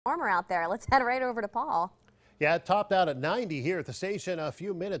Warmer out there. Let's head right over to Paul. Yeah, it topped out at 90 here at the station a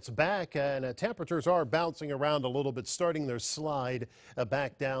few minutes back, and temperatures are bouncing around a little bit, starting their slide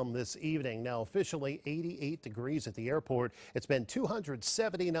back down this evening. Now, officially 88 degrees at the airport. It's been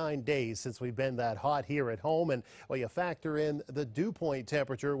 279 days since we've been that hot here at home, and well, you factor in the dew point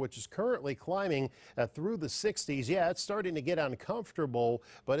temperature, which is currently climbing through the 60s. Yeah, it's starting to get uncomfortable,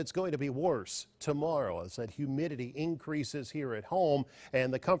 but it's going to be worse tomorrow as that humidity increases here at home,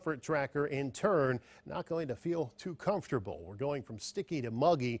 and the comfort tracker in turn not going to feel too comfortable. We're going from sticky to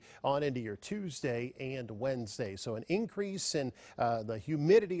muggy on into your Tuesday and Wednesday. So an increase in the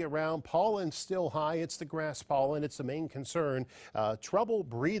humidity around. Pollen still high. It's the grass pollen. It's the main concern. Trouble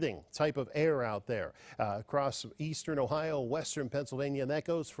breathing type of air out there across eastern Ohio, western Pennsylvania, and that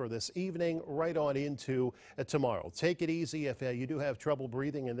goes for this evening right on into tomorrow. Take it easy if you do have trouble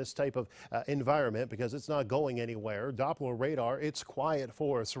breathing in this type of environment, because it's not going anywhere. Doppler radar, it's quiet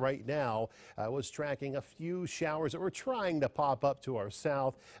for us right now. I was tracking a few showers that were trying to pop up to our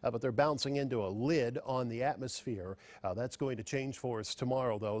south, but they're bouncing into a lid on the atmosphere. That's going to change for us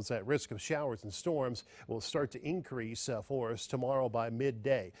tomorrow, though, as that risk of showers and storms will start to increase for us tomorrow by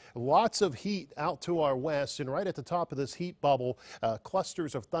midday. Lots of heat out to our west, and right at the top of this heat bubble,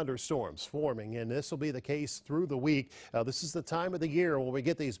 clusters of thunderstorms forming, and this will be the case through the week. This is the time of the year where we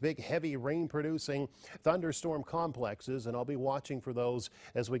get these big, heavy rain-producing thunderstorm complexes, and I'll be watching for those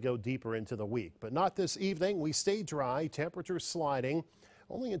as we go deeper into the week. But not this evening. We stay dry, temperatures sliding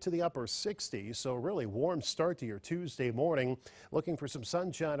only into the upper 60s, so really warm start to your Tuesday morning. Looking for some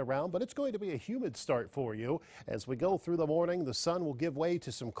sunshine around, but it's going to be a humid start for you. As we go through the morning, the sun will give way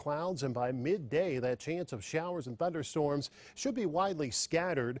to some clouds, and by midday, that chance of showers and thunderstorms should be widely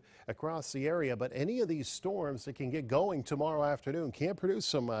scattered across the area. But any of these storms that can get going tomorrow afternoon can produce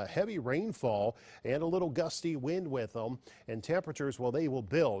some heavy rainfall and a little gusty wind with them, and temperatures, well, they will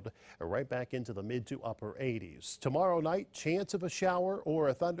build right back into the mid to upper 80s. Tomorrow night, chance of a shower or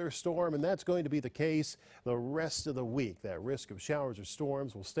a thunderstorm, and that's going to be the case the rest of the week. That risk of showers or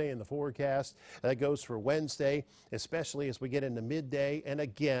storms will stay in the forecast. That goes for Wednesday, especially as we get into midday and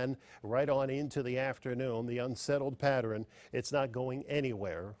again right on into the afternoon. The unsettled pattern, it's not going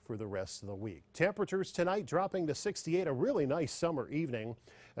anywhere for the rest of the week. Temperatures tonight dropping to 68, a really nice summer evening,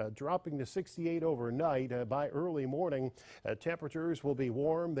 dropping to 68 overnight. By early morning, temperatures will be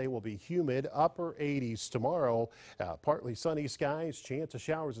warm. They will be humid, upper 80s tomorrow. Partly sunny skies, chance of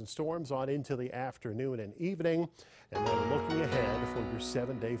showers and storms on into the afternoon and evening. And then looking ahead for your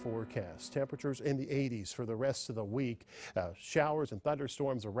 7-day forecast, temperatures in the 80s for the rest of the week. Showers and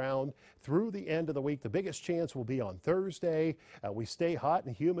thunderstorms around through the end of the week. The biggest chance will be on Thursday. We stay hot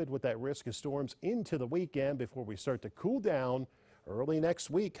and humid with that risk of storms into the weekend before we start to cool down early next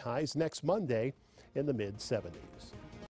week. Highs next Monday in the mid 70s.